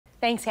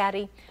Thanks,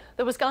 Hattie.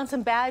 The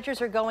Wisconsin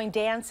Badgers are going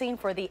dancing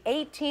for the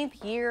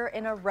 18th year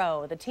in a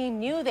row. The team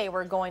knew they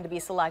were going to be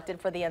selected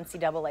for the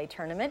NCAA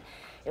tournament.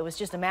 It was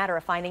just a matter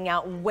of finding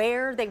out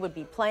where they would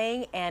be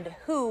playing and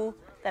who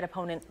that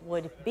opponent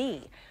would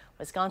be.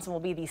 Wisconsin will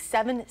be the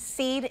 7th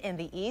seed in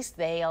the East.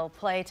 They'll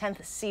play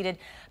 10th seeded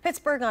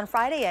Pittsburgh on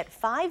Friday at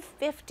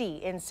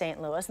 5:50 in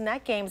St. Louis, and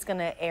that game's going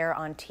to air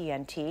on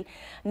TNT.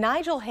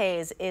 Nigel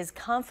Hayes is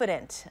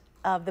confident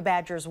of the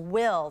Badgers'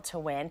 will to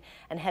win,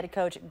 and head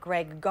coach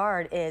Greg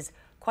Gard is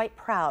quite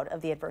proud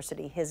of the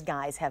adversity his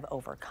guys have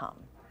overcome.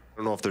 I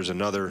don't know if there's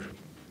another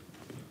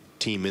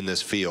team in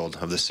this field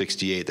of the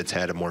 68 that's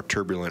had a more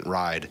turbulent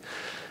ride,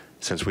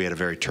 since we had a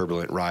very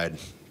turbulent ride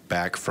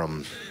back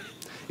from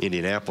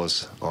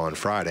Indianapolis on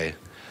Friday.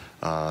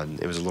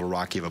 It was a little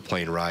rocky of a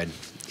plane ride.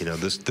 You know,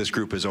 this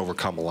group has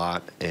overcome a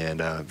lot,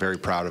 and very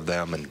proud of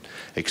them and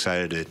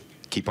excited to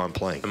keep on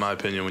playing. In my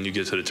opinion, when you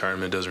get to the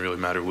tournament, it doesn't really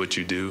matter what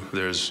you do.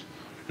 There's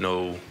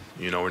no,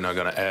 we're not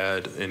going to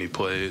add any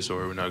plays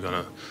or we're not going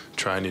to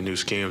try any new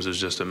schemes. It's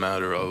just a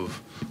matter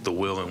of the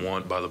will and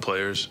want by the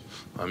players.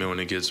 I mean, when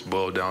it gets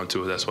boiled down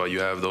to it, that's why you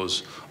have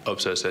those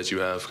upsets that you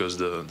have, because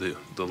the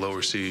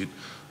lower seed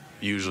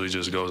usually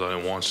just goes out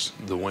and wants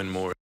the win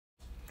more.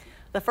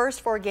 The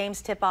first 4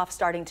 games tip off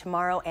starting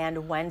tomorrow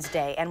and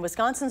Wednesday, and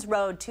Wisconsin's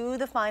road to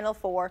the Final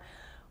Four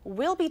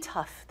will be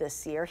tough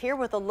this year. Here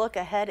with a look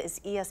ahead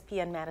is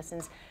ESPN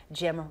Madison's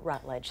Jim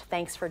Rutledge.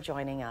 Thanks for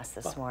joining us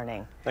this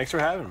morning. Thanks for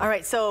having me. All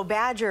right, so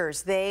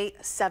Badgers, they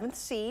 7th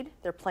seed.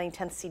 They're playing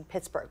 10th seed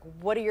Pittsburgh.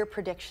 What are your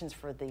predictions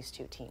for these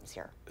two teams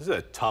here? This is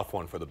a tough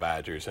one for the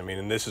Badgers. I mean,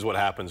 and this is what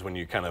happens when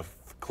you kind of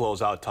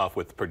close out tough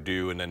with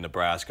Purdue and then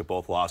Nebraska.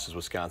 Both losses.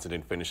 Wisconsin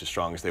didn't finish as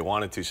strong as they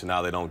wanted to, so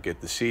now they don't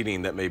get the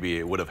seeding that maybe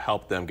it would have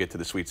helped them get to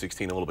the Sweet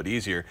 16 a little bit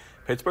easier.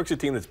 Pittsburgh's a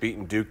team that's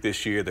beaten Duke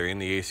this year. They're in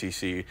the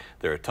ACC.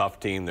 They're a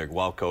tough team. They're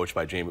well coached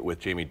by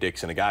Jamie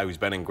Dixon, a guy who's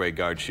been in Greg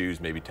Gard's shoes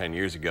maybe 10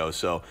 years ago.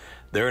 So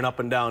they're an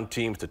up-and-down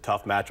team. It's a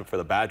tough matchup for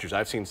the Badgers.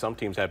 I've seen some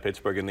teams have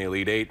Pittsburgh in the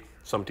Elite Eight.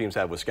 Some teams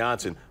have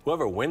Wisconsin.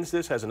 Whoever wins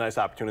this has a nice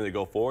opportunity to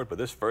go forward, but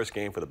this first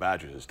game for the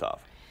Badgers is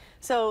tough.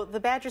 So the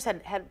Badgers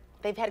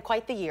they've had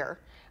quite the year.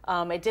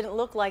 It didn't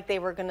look like they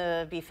were going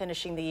to be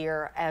finishing the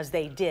year as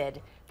they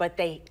did, but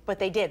they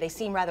did. They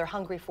seem rather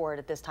hungry for it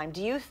at this time.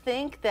 Do you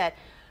think that,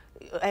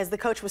 as the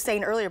coach was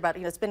saying earlier about,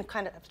 it's been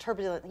kind of a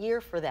turbulent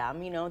year for them,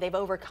 they've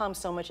overcome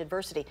so much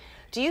adversity.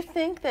 Do you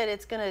think that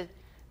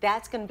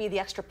that's going to be the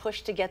extra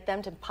push to get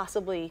them to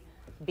possibly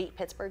beat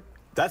Pittsburgh?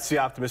 That's the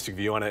optimistic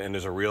view on it, and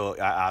there's a real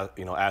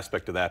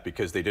aspect of that,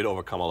 because they did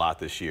overcome a lot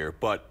this year.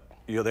 But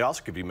they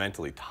also could be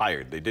mentally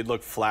tired. They did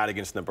look flat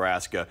against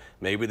Nebraska.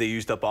 Maybe they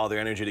used up all their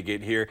energy to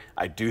get here.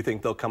 I do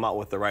think they'll come out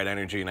with the right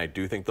energy, and I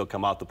do think they'll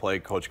come out to play.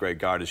 Coach Greg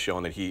Gard has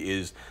shown that he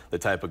is the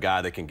type of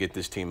guy that can get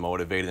this team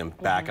motivated and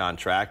back on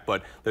track.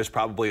 But there's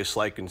probably a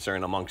slight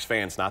concern amongst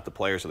fans, not the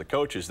players or the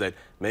coaches, that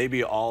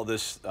maybe all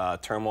this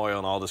turmoil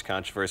and all this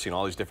controversy and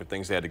all these different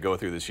things they had to go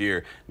through this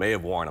year may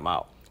have worn them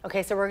out.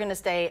 Okay, so we're going to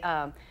stay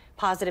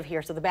positive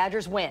here. So the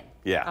Badgers win.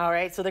 Yeah. All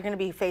right, so they're going to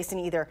be facing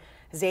either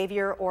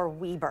Xavier or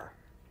Weber.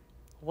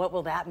 What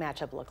will that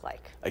matchup look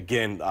like?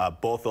 Again,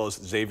 both those,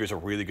 Xavier's a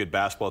really good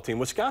basketball team.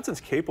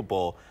 Wisconsin's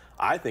capable,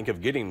 I think,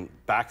 of getting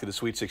back to the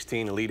Sweet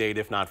 16, Elite 8,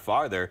 if not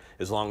farther,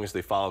 as long as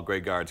they follow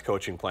Greg Gard's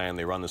coaching plan.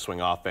 They run the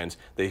swing offense.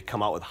 They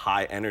come out with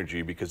high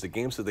energy, because the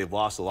games that they've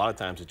lost, a lot of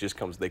times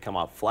they come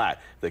out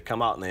flat. If they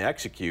come out and they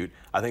execute,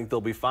 I think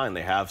they'll be fine.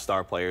 They have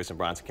star players in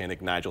Bronson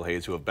Koenig, Nigel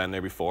Hayes, who have been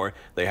there before.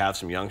 They have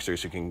some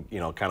youngsters who can,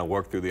 kind of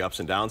work through the ups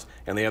and downs,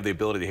 and they have the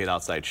ability to hit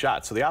outside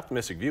shots. So the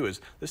optimistic view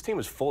is this team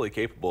is fully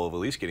capable of at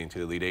least getting to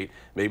the Elite 8,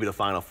 maybe the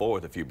Final Four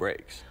with a few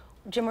breaks.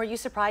 Jim, were you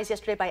surprised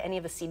yesterday by any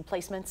of the seed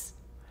placements?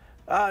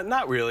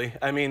 Not really.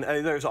 I mean,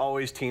 there's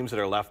always teams that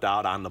are left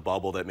out on the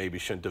bubble that maybe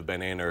shouldn't have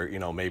been in,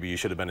 or, maybe you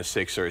should have been a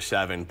 6 or a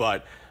 7.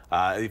 But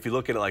if you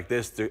look at it like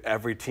this,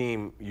 every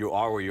team, you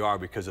are where you are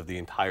because of the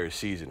entire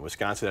season.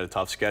 Wisconsin had a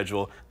tough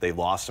schedule. They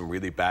lost some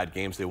really bad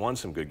games. They won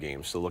some good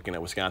games. So looking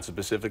at Wisconsin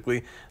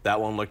specifically, that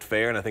one looked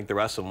fair, and I think the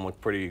rest of them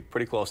looked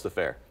pretty close to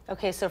fair.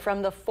 Okay, so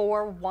from the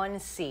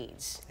 4-1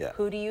 seeds,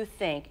 who do you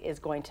think is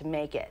going to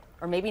make it?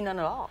 Or maybe none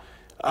at all?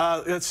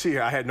 Let's see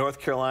here. I had North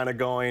Carolina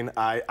going.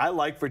 I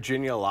like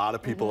Virginia. A lot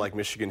of people like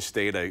Michigan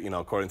State.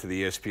 According to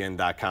the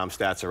ESPN.com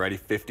stats already,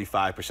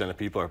 55% of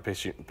people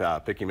are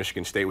picking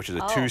Michigan State, which is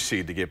a 2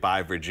 seed to get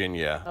by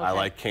Virginia. Okay. I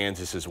like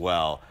Kansas as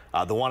well.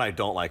 The one I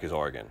don't like is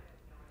Oregon.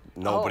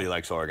 Nobody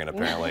likes Oregon,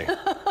 apparently.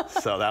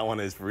 So that one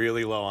is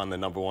really low on the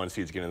 #1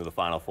 seeds getting into the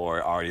Final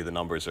Four. Already the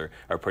numbers are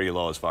pretty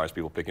low as far as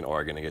people picking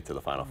Oregon to get to the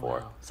Final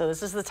Four. So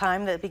this is the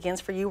time that begins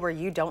for you where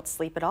you don't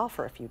sleep at all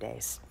for a few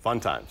days. Fun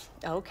times.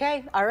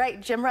 Okay. All right.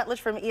 Jim Rutledge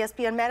from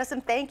ESPN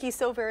Madison, thank you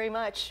so very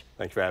much.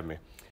 Thanks for having me.